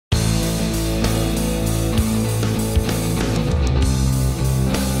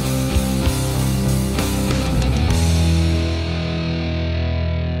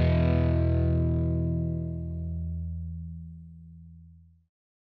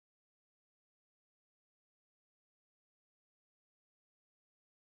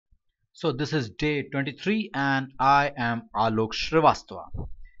So this is day 23 and I am Alok Srivastava.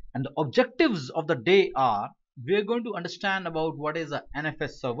 And the objectives of the day are we are going to understand about what is a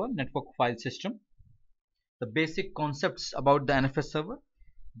NFS server, network file system, the basic concepts about the NFS server.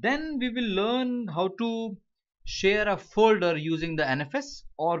 Then we will learn how to share a folder using the NFS,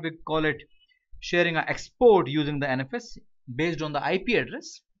 or we call it sharing an export using the NFS based on the IP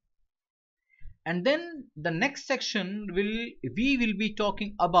address. And then the next section we will be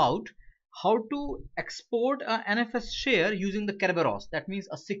talking about how to export a NFS share using the Kerberos, that means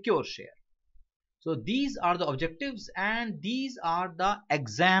a secure share. So these are the objectives and these are the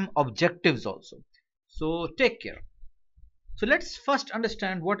exam objectives also. So take care. So let's first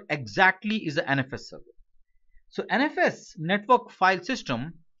understand what exactly is a NFS server. So NFS, network file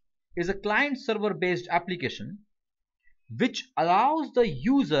system, is a client server based application which allows the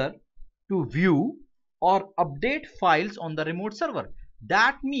user to view or update files on the remote server.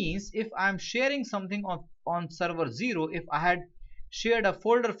 That means if I am sharing something on server 0, if I had shared a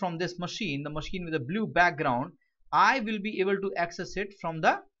folder from this machine, the machine with a blue background, I will be able to access it from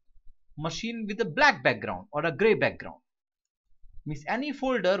the machine with a black background or a gray background. Means any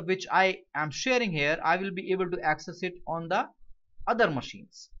folder which I am sharing here, I will be able to access it on the other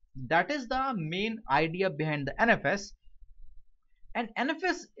machines. That is the main idea behind the NFS. And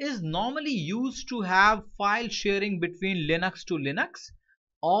NFS is normally used to have file sharing between Linux to Linux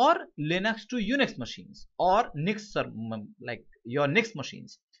or Linux to Unix machines or Nix, like your Nix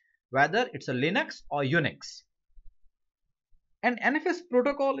machines, whether it's a Linux or Unix. And NFS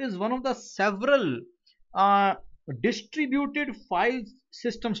protocol is one of the several distributed file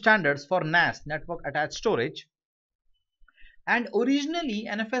system standards for NAS, network attached storage. And originally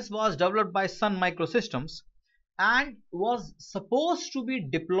NFS was developed by Sun Microsystems and was supposed to be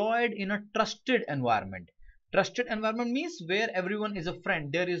deployed in a trusted environment. Trusted environment means where everyone is a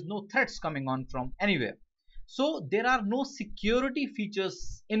friend, there is no threats coming on from anywhere. So there are no security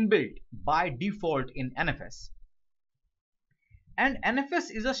features inbuilt by default in NFS. And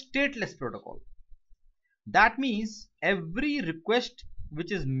NFS is a stateless protocol. That means every request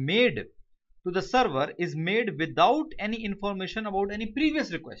which is made to the server is made without any information about any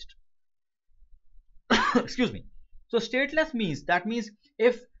previous request. Excuse me. So stateless means, that means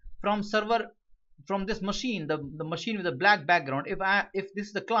if from this machine, the machine with a black background, if this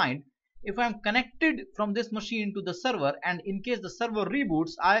is the client, if I am connected from this machine to the server, and in case the server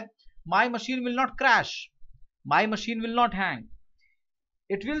reboots, my machine will not crash, my machine will not hang.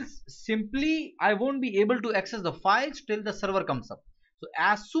 It will simply, I won't be able to access the files till the server comes up. So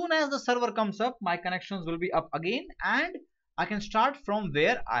as soon as the server comes up, my connections will be up again and I can start from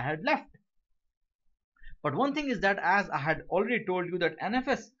where I had left. But one thing is that, as I had already told you, that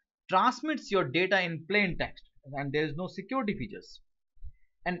NFS transmits your data in plain text and there is no security features.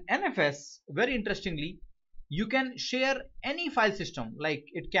 And NFS, very interestingly, you can share any file system, like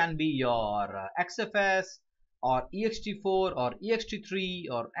it can be your XFS or ext4 or ext3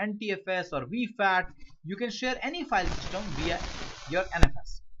 or NTFS or VFAT. You can share any file system via your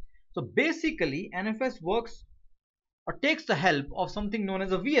NFS. So basically NFS works or takes the help of something known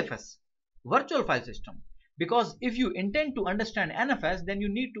as a VFS, virtual file system. Because if you intend to understand NFS, then you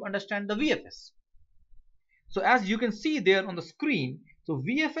need to understand the VFS. So as you can see there on the screen, so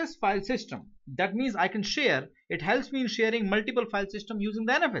VFS file system, that means I can share, it helps me in sharing multiple file system using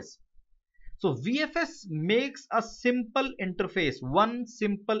the NFS. So VFS makes a simple interface, one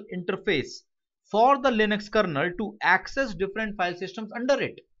simple interface for the Linux kernel to access different file systems under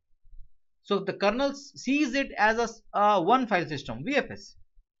it. So the kernel sees it as a one file system, VFS,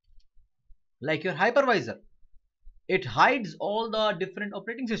 like your hypervisor. It hides all the different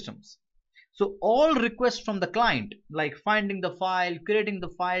operating systems. So all requests from the client, like finding the file, creating the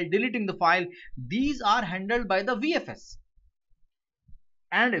file, deleting the file, these are handled by the VFS.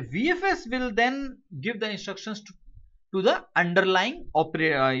 And VFS will then give the instructions to the underlying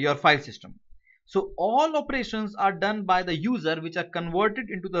your file system. So all operations are done by the user, which are converted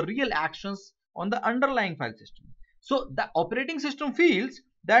into the real actions on the underlying file system. So the operating system feels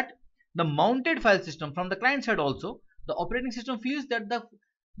that the mounted file system from the client side also, the operating system feels that the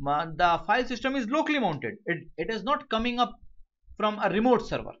file system is locally mounted. It is not coming up from a remote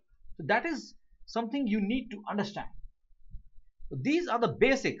server. So that is something you need to understand. So these are the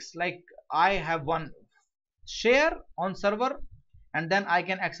basics, like I have one share on server and then I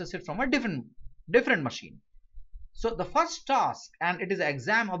can access it from a different machine. So the first task, and it is an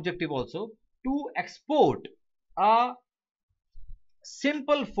exam objective also, to export a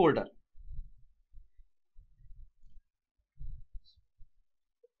simple folder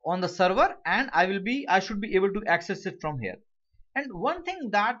on the server, and I should be able to access it from here. And one thing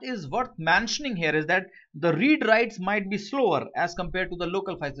that is worth mentioning here is that the read writes might be slower as compared to the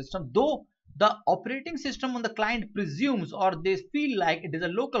local file system, though the operating system on the client presumes or they feel like it is a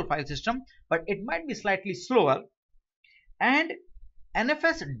local file system, but it might be slightly slower. And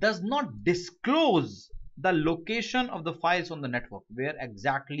NFS does not disclose the location of the files on the network, where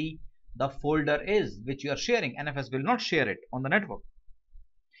exactly the folder is which you are sharing. NFS will not share it on the network.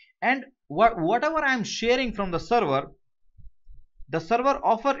 And whatever I am sharing from the server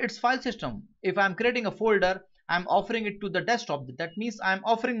offer its file system. If I am creating a folder, I am offering it to the desktop. That means I am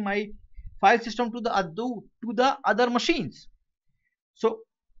offering my file system to the other machines. So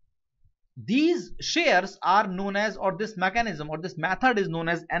these shares are known as, or this mechanism or this method is known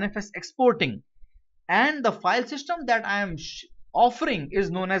as NFS exporting, and the file system that I am offering is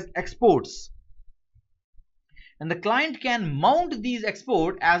known as exports. And the client can mount these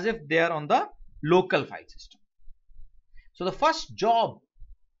export as if they are on the local file system. So the first job,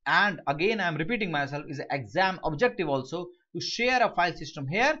 and again I am repeating myself, is an exam objective also, to share a file system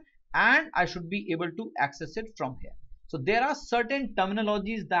here, and I should be able to access it from here. So there are certain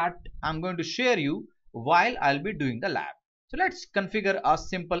terminologies that I'm going to share you while I'll be doing the lab. So let's configure a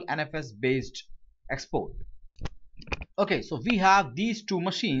simple NFS based export. Okay, so we have these two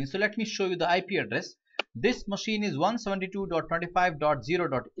machines. So let me show you the IP address. This machine is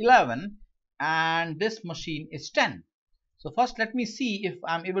 172.25.0.11 and this machine is 10. So first let me see if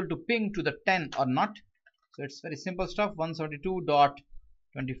I'm able to ping to the 10 or not. So it's very simple stuff.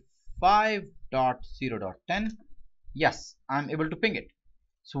 172.25.0.10. Yes, I'm able to ping it.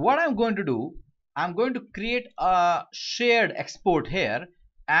 So what I'm going to do, I'm going to create a shared export here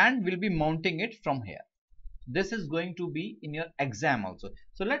and we'll be mounting it from here. This is going to be in your exam also.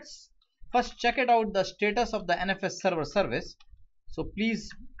 So let's first check it out, the status of the NFS server service. So please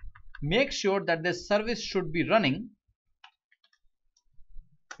make sure that this service should be running.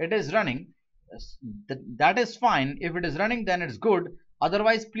 It is running. That is fine. If it is running, then it's good.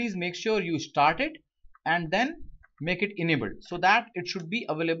 Otherwise, please make sure you start it and then make it enabled so that it should be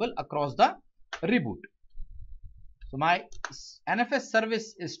available across the reboot. So my NFS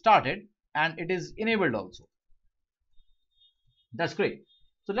service is started and it is enabled also. That's great.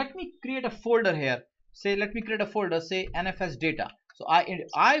 So let me create a folder here. Say, let me create a folder, say NFS data. So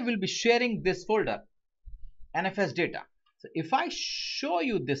I will be sharing this folder, NFS data. So if I show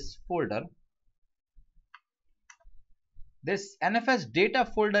you this folder, this NFS data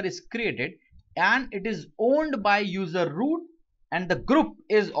folder is created and it is owned by user root and the group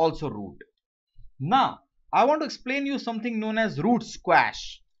is also root. Now I want to explain you something known as root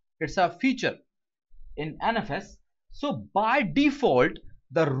squash. It's a feature in NFS. So by default,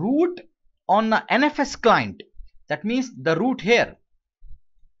 the root on the NFS client, that means the root here,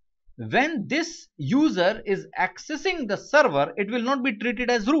 when this user is accessing the server, it will not be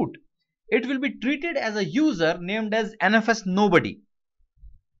treated as root. It will be treated as a user named as NFS nobody.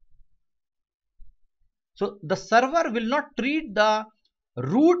 So the server will not treat the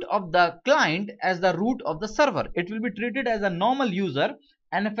root of the client as the root of the server. It will be treated as a normal user,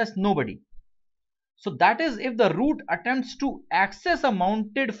 NFS nobody. So that is if the root attempts to access a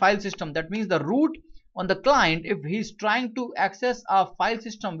mounted file system. That means the root on the client, if he is trying to access a file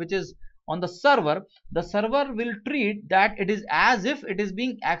system which is on the server will treat that it is as if it is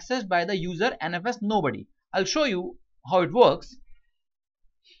being accessed by the user NFS nobody. I'll show you how it works.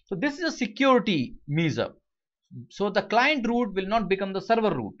 So this is a security measure. So the client root will not become the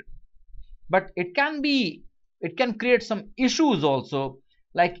server root, but it can create some issues also,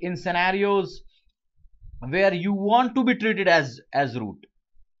 like in scenarios where you want to be treated as root.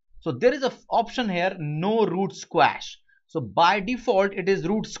 So there is an option here, no root squash. So by default it is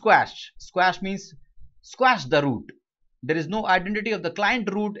root squash. Squash means squash the root. There is no identity of the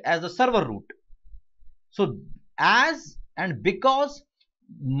client root as the server root. So as and because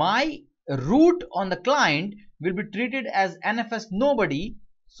my root on the client will be treated as NFS nobody,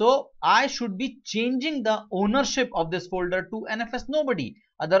 so I should be changing the ownership of this folder to NFS nobody.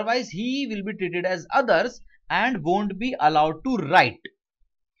 Otherwise he will be treated as others and won't be allowed to write.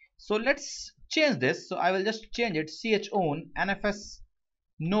 So let's change this. So I will just change it, chown NFS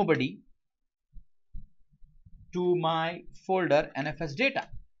nobody to my folder NFS data.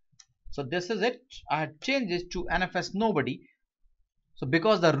 So this is it. I had changed this to NFS nobody. So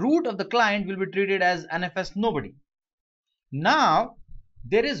because the root of the client will be treated as NFS nobody. Now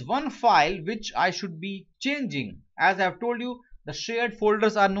there is one file which I should be changing. As I have told you, the shared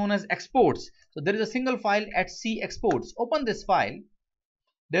folders are known as exports. So there is a single file @c exports. Open this file.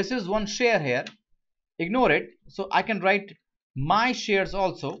 This is one share here. Ignore it. So I can write my shares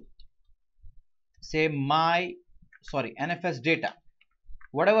also. Say my NFS data,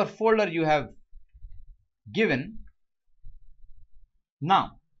 whatever folder you have given.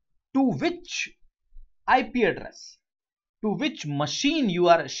 Now, to which IP address, to which machine you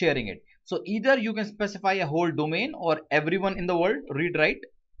are sharing it. So either you can specify a whole domain or everyone in the world, read write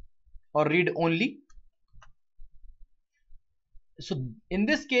or read only. So in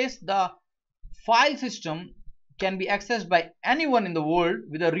this case, the file system can be accessed by anyone in the world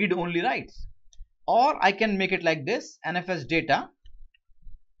with a read only rights. Or I can make it like this: NFS data,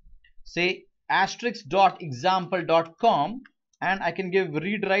 say *example.com, and I can give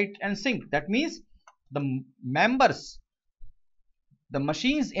read write and sync. That means the members, the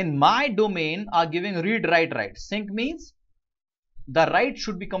machines in my domain are giving read write rights. Sync means the write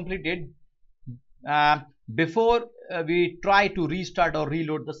should be completed before we try to restart or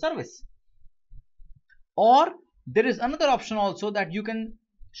reload the service. Or there is another option also, that you can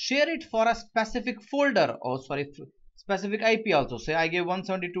share it for a specific folder, or specific IP also. Say I give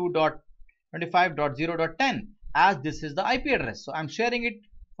 172.25.0.10 as this is the IP address. So I'm sharing it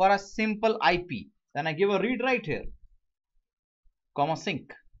for a simple IP. Then I give a read write here, comma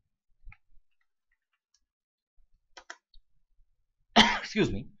sync. Excuse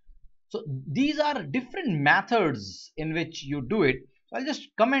me. So these are different methods in which you do it. So I'll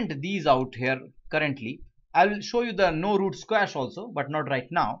just comment these out here currently. I will show you the no root squash also, but not right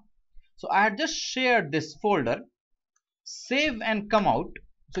now. So I had just shared this folder, save and come out.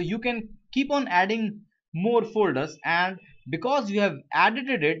 So you can keep on adding more folders, and because you have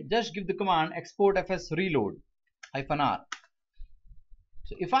edited it, just give the command export fs reload -r.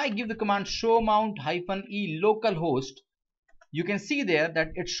 So if I give the command show mount -e localhost, you can see there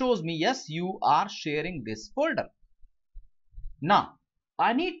that it shows me, yes, you are sharing this folder. Now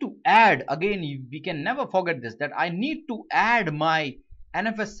I need to add, again, we can never forget this, that I need to add my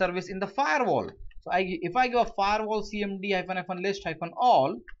NFS service in the firewall. So if I give a firewall cmd -list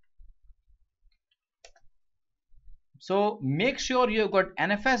 -all, so make sure you've got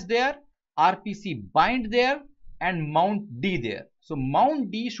NFS there, RPC bind there, and mount D there. So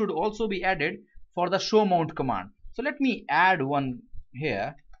mount D should also be added for the show mount command. So let me add one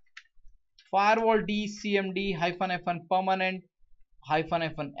here: firewall D cmd -permanent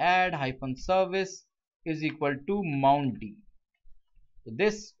 -add -service is equal to mount D. So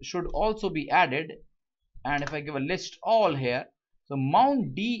this should also be added, and if I give a list all here, so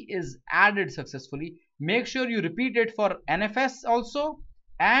mount D is added successfully. Make sure you repeat it for NFS also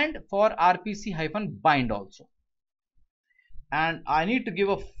and for RPC -bind also. And I need to give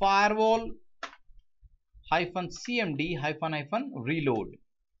a firewall -cmd -reload.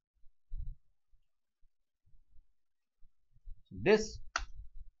 This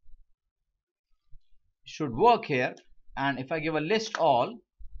should work here, and if I give a list all,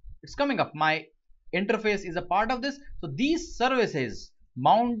 it's coming up. My interface is a part of this. So these services,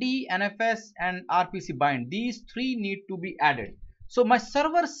 mount D, NFS and RPC bind, these three need to be added. So my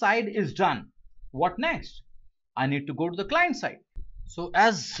server side is done. What next? I need to go to the client side. So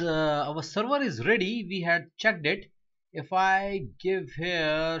as our server is ready, we had checked it. If I give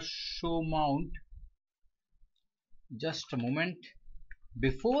here show mount, just a moment,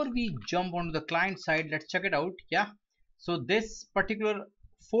 before we jump onto the client side, let's check it out. Yeah, so this particular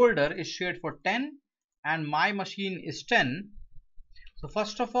folder is shared for 10 and my machine is 10. So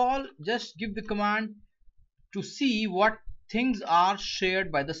first of all, just give the command to see what things are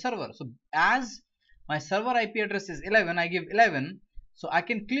shared by the server. So as my server IP address is 11, I give 11. So I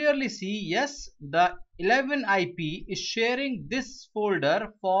can clearly see, yes, the 11 IP is sharing this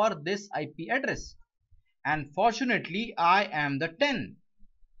folder for this IP address. And fortunately, I am the 10.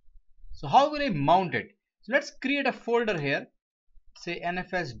 So how will I mount it? So let's create a folder here. Say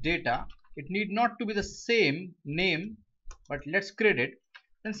NFS data. It need not to be the same name, but let's create it.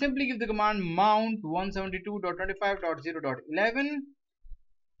 Then simply give the command mount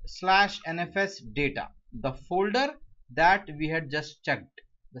 172.25.0.11/NFS data, the folder that we had just checked,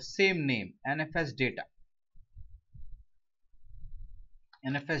 the same name, NFS data.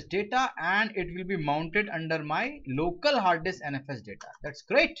 NFS data, and it will be mounted under my local hard disk NFS data. That's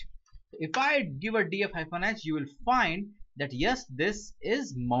great. If I give a df-h, you will find that yes, this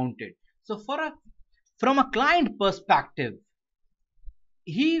is mounted. So from a client perspective,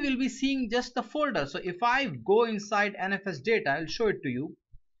 he will be seeing just the folder. So if I go inside NFS data, I'll show it to you.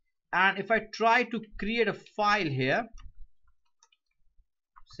 And if I try to create a file here,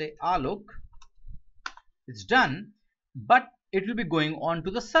 say Alok, it's done, but it will be going on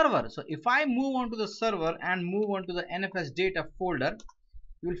to the server. So if I move on to the server and move on to the NFS data folder,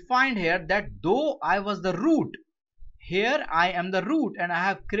 you will find here that though I was the root, here I am the root and I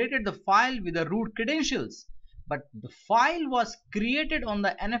have created the file with the root credentials. but the file was created on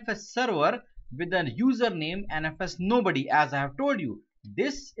the NFS server with a username NFS nobody. As I have told you,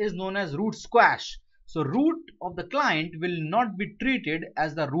 this is known as root squash. So root of the client will not be treated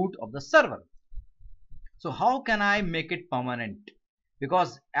as the root of the server. So how can I make it permanent?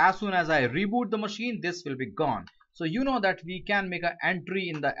 Because as soon as I reboot the machine, this will be gone. So you know that we can make an entry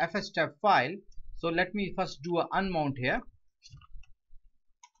in the fstab file. So let me first do a unmount here,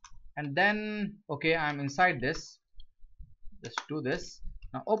 and then okay, I'm inside this. Let's do this.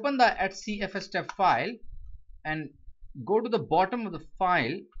 Now open the RHCE fstab file and go to the bottom of the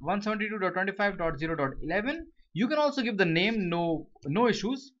file 172.25.0.11. You can also give the name, no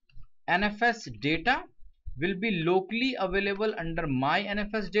issues. NFS data will be locally available under my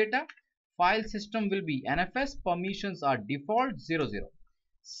NFS data. File system will be NFS. Permissions are default 00.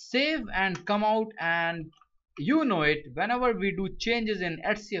 Save and come out, and you know it, whenever we do changes in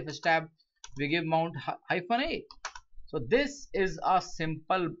RHCE fstab, we give mount -a. So this is a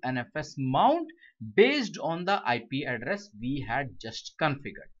simple NFS mount based on the IP address we had just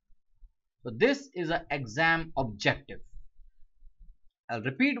configured. So this is an exam objective. I'll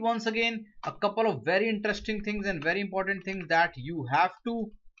repeat once again a couple of very interesting things and very important things that you have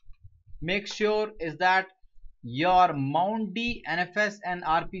to make sure is that your mount D, NFS and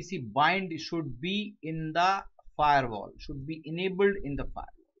RPC bind should be in the firewall, should be enabled in the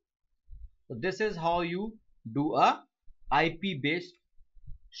firewall. So this is how you do a IP based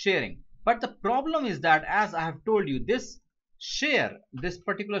sharing. But the problem is that, as I have told you, this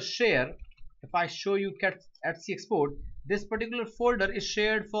particular share, if I show you RHCE export, this particular folder is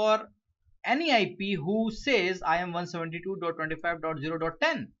shared for any IP who says I am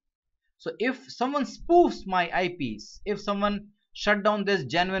 172.25.0.10. So if someone spoofs my IPs, if someone shut down this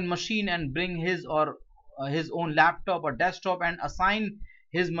genuine machine and bring his or his own laptop or desktop and assign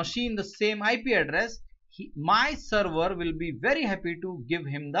his machine the same IP address, my server will be very happy to give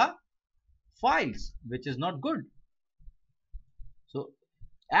him the files, which is not good. So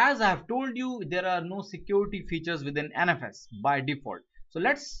as I have told you, there are no security features within NFS by default. So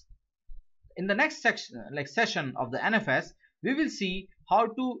let's, in the next section, session of the NFS, we will see how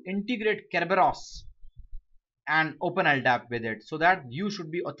to integrate Kerberos and open LDAP with it, so that you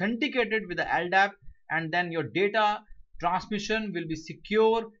should be authenticated with the LDAP, and then your data transmission will be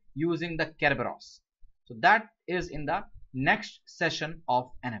secure using the Kerberos. So that is in the next session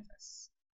of NFS.